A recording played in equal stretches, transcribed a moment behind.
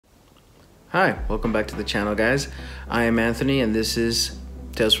Hi, welcome back to the channel, guys. I am Anthony and this is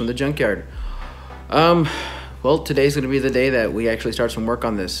Tales from the Junkyard. Well, today's going to be the day that we actually start some work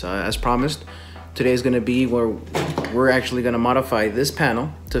on this. As promised, today's going to be where we're actually going to modify this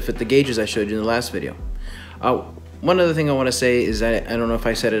panel to fit the gauges I showed you in the last video. One other thing I want to say is that I don't know if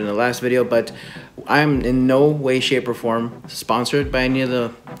I said it in the last video, but I'm in no way, shape, or form sponsored by any of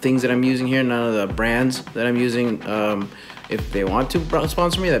the things that I'm using here, none of the brands that I'm using. If they want to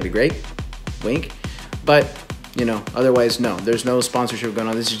sponsor me, that'd be great. Wink. But you know, otherwise no, there's no sponsorship going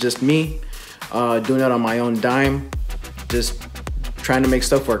on. This is just me doing it on my own dime, just trying to make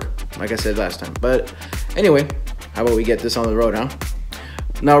stuff work, like I said last time. But anyway, how about we get this on the road, huh?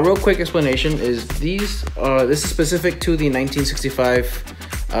 Now, real quick explanation is this is specific to the 1965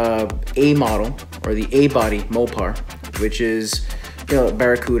 A model, or the A body Mopar, which is, you know,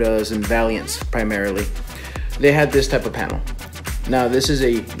 Barracudas and Valiants primarily. They had this type of panel. Now, this is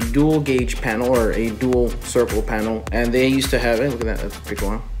a dual gauge panel, or a dual circle panel, and they used to have it. Look at that, that's pretty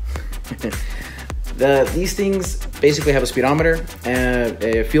cool, huh? These things basically have a speedometer, and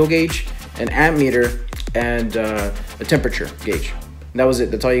a fuel gauge, an amp meter, and a temperature gauge. That was it.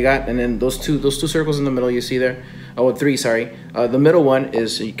 That's all you got. And then those two circles in the middle you see there. Oh, three, sorry. The middle one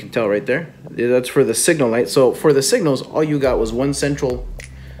is, you can tell right there, that's for the signal light. So for the signals, all you got was one central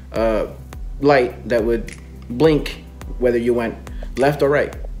light that would blink whether you went left or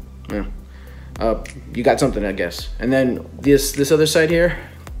right. Yeah. You got something, I guess. And then this other side here,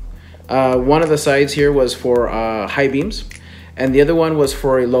 one of the sides here was for high beams, and the other one was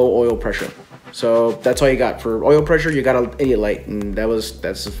for a low oil pressure. So that's all you got. For oil pressure, you got an idiot light, and that's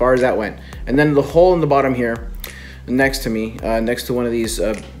as far as that went. And then the hole in the bottom here, next to me, next to one of these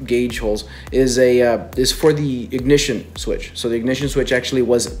gauge holes, is for the ignition switch. So the ignition switch actually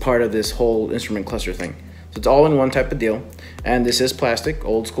was part of this whole instrument cluster thing. So it's all in one type of deal, and this is plastic,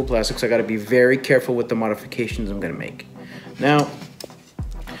 old school plastic, so I got to be very careful with the modifications I'm going to make. Now,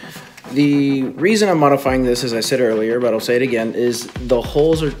 the reason I'm modifying this, as I said earlier, but I'll say it again, is the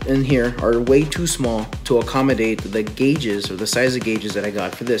holes in here are way too small to accommodate the gauges, or the size of gauges that I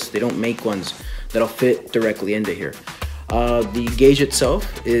got for this. They don't make ones that'll fit directly into here. The gauge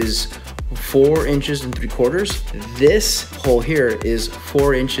itself is 4 inches and 3/4. This hole here is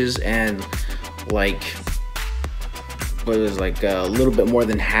 4 inches and like, what is, like a little bit more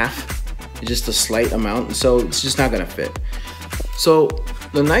than half, just a slight amount, so it's just not gonna fit. So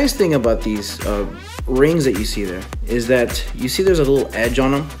the nice thing about these rings that you see there is that you see there's a little edge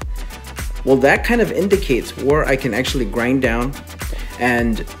on them. Well, that kind of indicates where I can actually grind down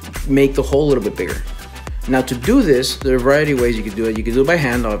and make the hole a little bit bigger. Now, to do this, there are a variety of ways you could do it. You could do it by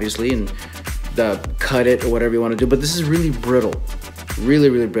hand, obviously, and cut it or whatever you want to do, but this is really brittle,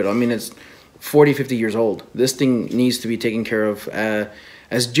 really brittle. I mean, it's 40-50 years old. This thing needs to be taken care of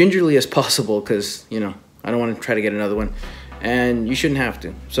as gingerly as possible, because, you know, I don't want to try to get another one, and you shouldn't have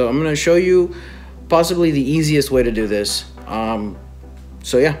to. So I'm going to show you possibly the easiest way to do this.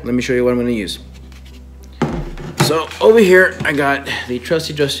 So yeah, let me show you what I'm going to use. So over here I got the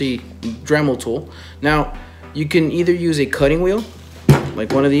trusty Dremel tool. Now, you can either use a cutting wheel,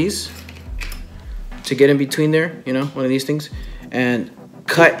 like one of these, to get in between there, you know, one of these things, and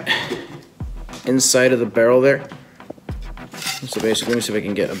cut inside of the barrel there. So basically, let me see if I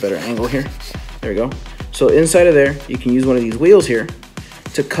can get a better angle here. There we go. So inside of there, you can use one of these wheels here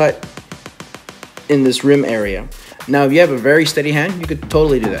to cut in this rim area. Now, if you have a very steady hand, you could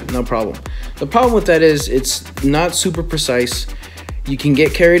totally do that, no problem. The problem with that is it's not super precise. You can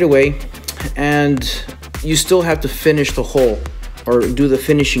get carried away, and you still have to finish the hole, or do the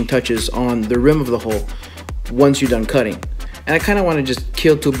finishing touches on the rim of the hole once you're done cutting. And I kind of want to just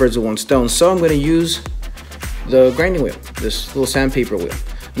kill 2 birds with 1 stone, so I'm going to use the grinding wheel, this little sandpaper wheel.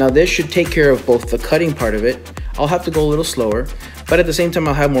 Now, this should take care of both the cutting part of it. I'll have to go a little slower, but at the same time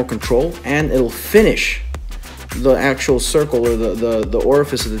I'll have more control, and it'll finish the actual circle, or the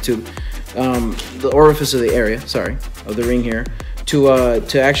orifice of the tube, the orifice of the area, sorry, of the ring here, to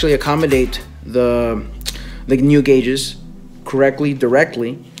actually accommodate the new gauges correctly,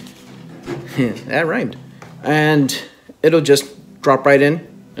 directly. That rhymed. And it'll just drop right in.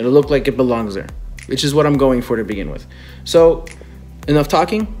 It'll look like it belongs there, which is what I'm going for to begin with. So, enough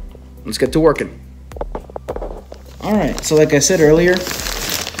talking, let's get to working. All right, so like I said earlier,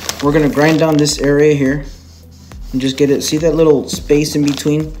 we're gonna grind down this area here and just get it. See that little space in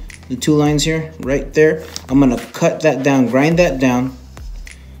between the 2 lines here, right there? I'm gonna cut that down, grind that down.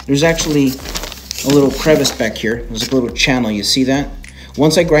 There's actually a little crevice back here. There's like a little channel, you see that?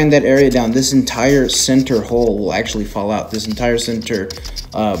 Once I grind that area down, this entire center hole will actually fall out. This entire center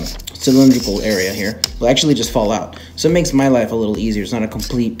cylindrical area here will actually just fall out. So it makes my life a little easier. It's not a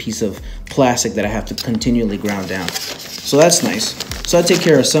complete piece of plastic that I have to continually ground down. So that's nice. So I take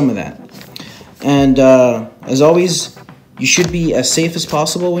care of some of that. And as always, you should be as safe as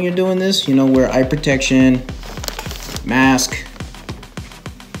possible when you're doing this. You know, wear eye protection, mask,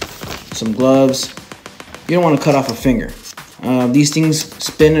 some gloves. You don't want to cut off a finger. These things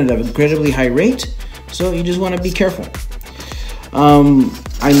spin at an incredibly high rate, so you just want to be careful.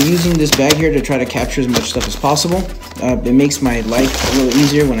 I'm using this bag here to try to capture as much stuff as possible. It makes my life a little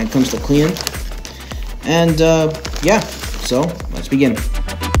easier when it comes to cleaning. And yeah, so let's begin.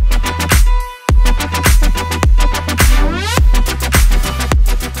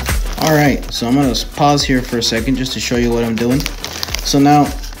 Alright, so I'm going to pause here for a second just to show you what I'm doing. So now,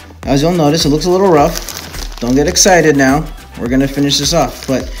 as you'll notice, it looks a little rough. Don't get excited now. We're going to finish this off,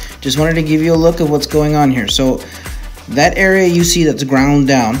 but just wanted to give you a look of what's going on here. So that area you see that's ground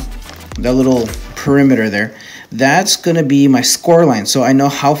down, that little perimeter there, that's going to be my score line. So I know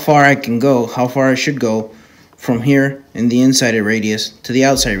how far I can go, how far I should go from here in the inside radius to the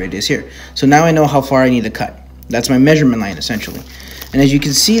outside radius here. So now I know how far I need to cut. That's my measurement line essentially. And as you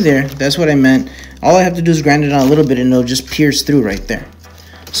can see there, that's what I meant. All I have to do is grind it on a little bit and it'll just pierce through right there.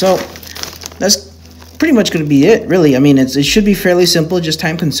 So that's pretty much going to be it, really. I mean, it should be fairly simple, just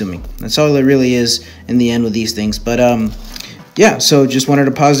time consuming. That's all it really is in the end with these things. But yeah, so just wanted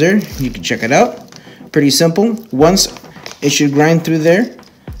to pause there. You can check it out. Pretty simple. Once it should grind through there,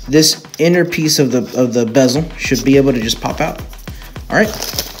 this inner piece of the bezel should be able to just pop out. All right,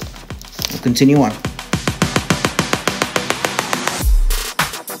 we'll continue on.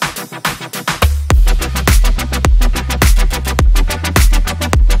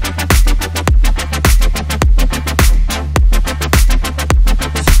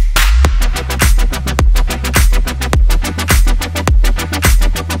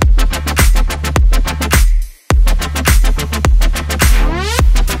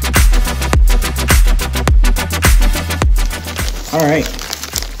 Alright,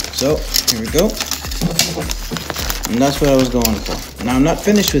 so here we go, and that's what I was going for. Now I'm not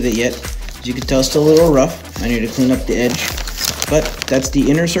finished with it yet. As you can tell, it's still a little rough. I need to clean up the edge, but that's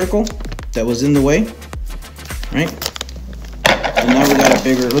the inner circle that was in the way, right? And now we got a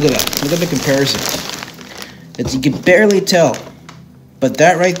bigger, look at that, look at the comparison. You can barely tell, but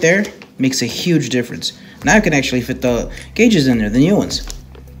that right there makes a huge difference. Now I can actually fit the gauges in there, the new ones.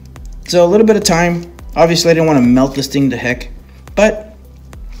 So a little bit of time. Obviously I didn't want to melt this thing to heck, but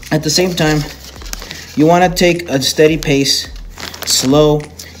at the same time, you want to take a steady pace, slow.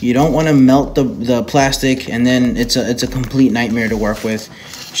 You don't want to melt the plastic, and then it's a complete nightmare to work with.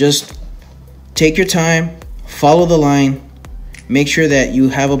 Just take your time, follow the line, make sure that you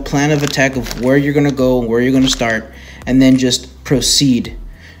have a plan of attack of where you're going to go, where you're going to start, and then just proceed.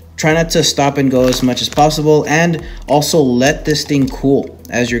 Try not to stop and go as much as possible, and also let this thing cool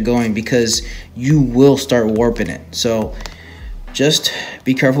as you're going, because you will start warping it. So just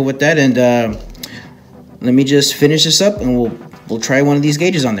be careful with that, and let me just finish this up and we'll try one of these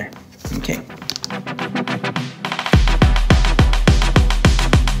gauges on there. Okay.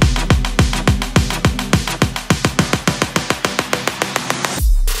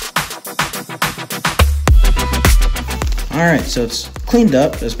 Alright, so it's cleaned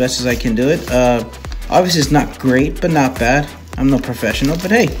up as best as I can do it. Obviously it's not great, but not bad. I'm no professional,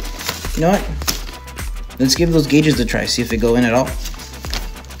 but hey, you know what? Let's give those gauges a try, see if they go in at all.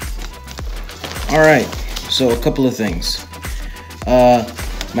 Alright, so a couple of things.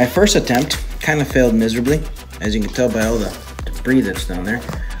 My first attempt kind of failed miserably, as you can tell by all the debris that's down there.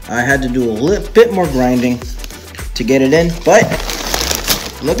 I had to do a little bit more grinding to get it in, but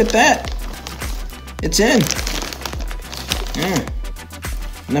look at that. It's in. Yeah.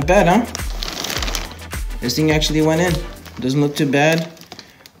 Not bad, huh? This thing actually went in. Doesn't look too bad.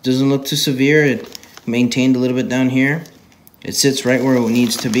 Doesn't look too severe. It maintained a little bit down here. It sits right where it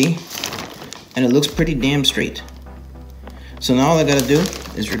needs to be, and it looks pretty damn straight. So now all I gotta do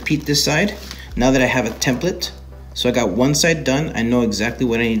is repeat this side. Now that I have a template, so I got one side done, I know exactly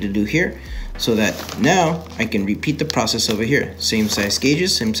what I need to do here, so that now I can repeat the process over here. Same size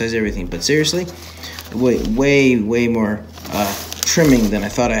gauges, same size everything, but seriously, way more trimming than I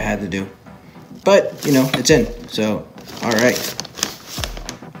thought I had to do. But you know, it's in. So all right,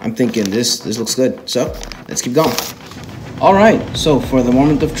 I'm thinking this looks good. So let's keep going. All right, so for the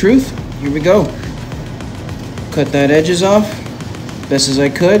moment of truth, here we go. Cut that edges off best as I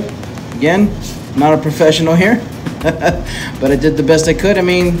could. Again, not a professional here, but I did the best I could. I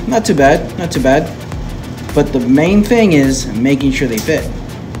mean, not too bad, not too bad. But the main thing is making sure they fit.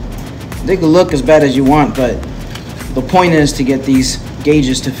 They can look as bad as you want, but the point is to get these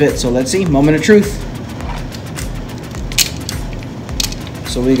gauges to fit. So let's see, moment of truth.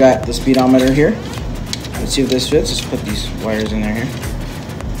 So we got the speedometer here. Let's see if this fits. Let's put these wires in there here.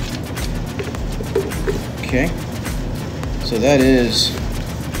 Okay. So that is,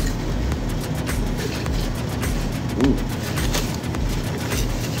 ooh.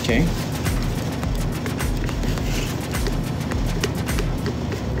 Okay.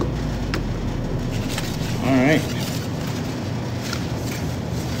 All right.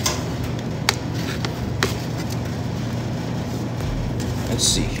 Let's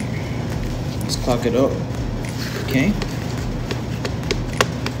see here. Let's clock it up. Okay.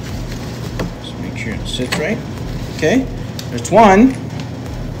 Just make sure it sits right. Okay. There's one.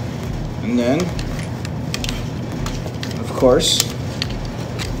 And then, of course,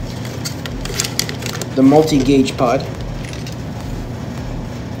 the multi-gauge pod.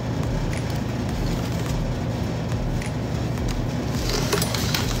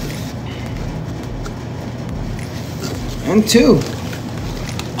 And two.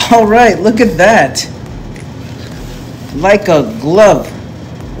 All right, look at that. Like a glove.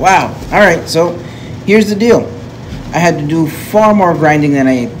 Wow. All right, so here's the deal. I had to do far more grinding than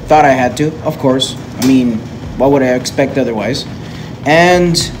I thought I had to, of course. I mean, what would I expect otherwise?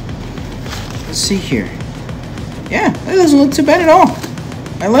 And let's see here. Yeah, it doesn't look too bad at all.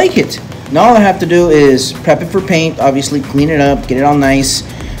 I like it. Now all I have to do is prep it for paint, obviously clean it up, get it all nice,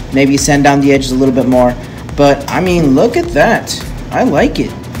 maybe sand down the edges a little bit more. But I mean, look at that. I like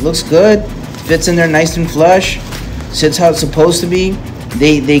it. Looks good. Fits in there nice and flush. Sits how it's supposed to be.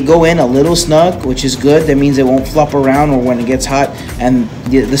 They go in a little snug, which is good. That means it won't flop around or when it gets hot and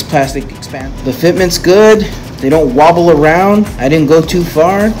this plastic expands. The fitment's good. They don't wobble around. I didn't go too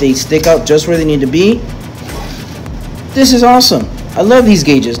far. They stick out just where they need to be. This is awesome. I love these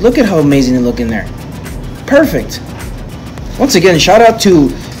gauges. Look at how amazing they look in there. Perfect. Once again, shout out to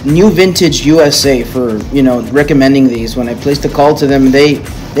New Vintage USA for, you know, recommending these. When I placed a call to them, they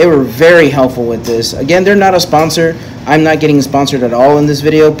were very helpful with this. Again, they're not a sponsor. I'm not getting sponsored at all in this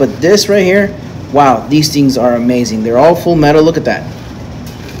video, but this right here, wow, these things are amazing. They're all full metal. Look at that.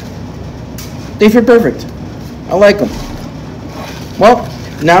 They fit perfect. I like them. Well,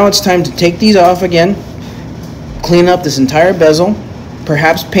 now it's time to take these off again, clean up this entire bezel,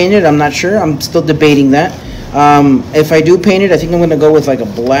 perhaps paint it. I'm not sure. I'm still debating that. If I do paint it, I think I'm going to go with like a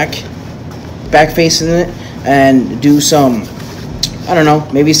black back face in it and do some, I don't know,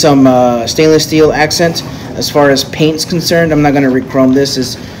 maybe some stainless steel accent. As far as paint's concerned, I'm not going to re-chrome this.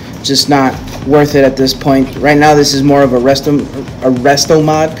 It's just not worth it at this point. Right now, this is more of a resto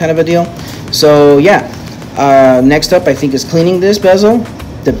mod kind of a deal. So yeah, next up I think is cleaning this bezel,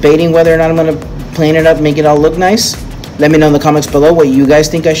 debating whether or not I'm going to paint it up, make it all look nice. Let me know in the comments below what you guys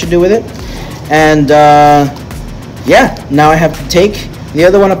think I should do with it. And yeah, now I have to take the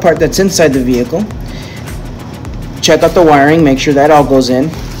other one apart that's inside the vehicle, check out the wiring, make sure that all goes in,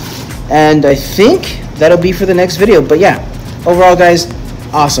 and I think that'll be for the next video. But yeah, overall guys,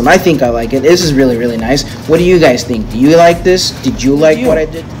 awesome. I think I like it. This is really, really nice. What do you guys think? Do you like this? Did you like what I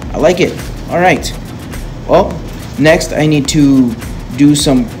did? I like it. All right. Well, next I need to do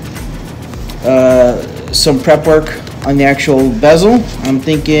some prep work on the actual bezel. I'm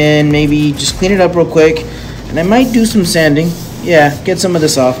thinking maybe just clean it up real quick, and I might do some sanding. Yeah, get some of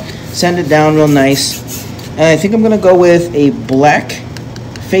this off, sand it down real nice, and I think I'm gonna go with a black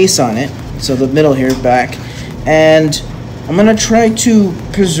face on it, so the middle here back, and I'm gonna try to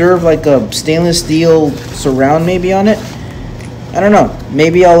preserve like a stainless steel surround maybe on it. I don't know,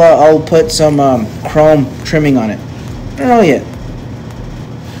 maybe I'll put some chrome trimming on it. I don't know yet.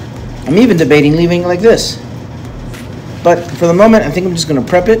 I'm even debating leaving it like this. But for the moment, I think I'm just going to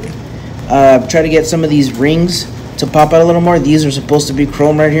prep it. Try to get some of these rings to pop out a little more. These are supposed to be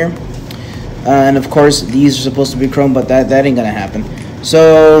chrome right here. And of course, these are supposed to be chrome, but that ain't going to happen.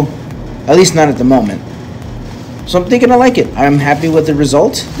 So, at least not at the moment. So I'm thinking I like it. I'm happy with the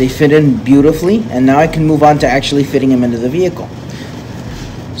result. They fit in beautifully. And now I can move on to actually fitting them into the vehicle.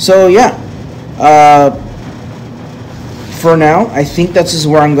 So yeah. For now, I think this is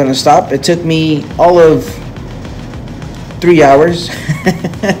where I'm going to stop. It took me all of 3 hours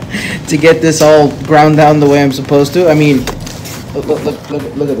to get this all ground down the way I'm supposed to. I mean, look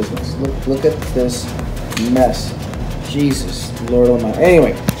at this mess. Look at this mess. Jesus, Lord Almighty.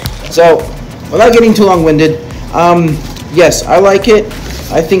 Anyway, so without getting too long-winded, yes, I like it.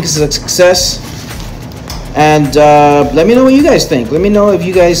 I think it's a success. And let me know what you guys think. Let me know if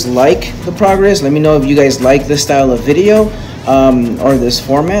you guys like the progress. Let me know if you guys like this style of video or this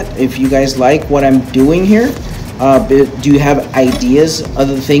format. If you guys like what I'm doing here. Do you have ideas,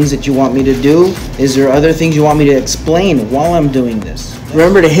 other things that you want me to do? Is there other things you want me to explain while I'm doing this?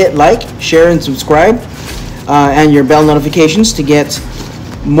 Remember to hit like, share, and subscribe, and your bell notifications to get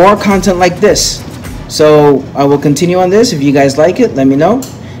more content like this. So I will continue on this. If you guys like it, let me know,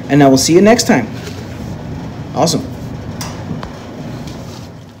 and I will see you next time. Awesome.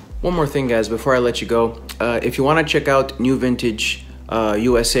 One more thing, guys, before I let you go. If you want to check out new vintage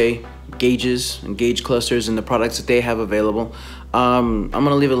USA gauges and gauge clusters and the products that they have available, I'm going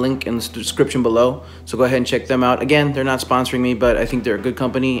to leave a link in the description below. So go ahead and check them out. Again, they're not sponsoring me, but I think they're a good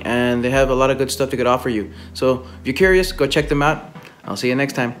company and they have a lot of good stuff they could offer you. So if you're curious, go check them out. I'll see you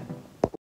next time.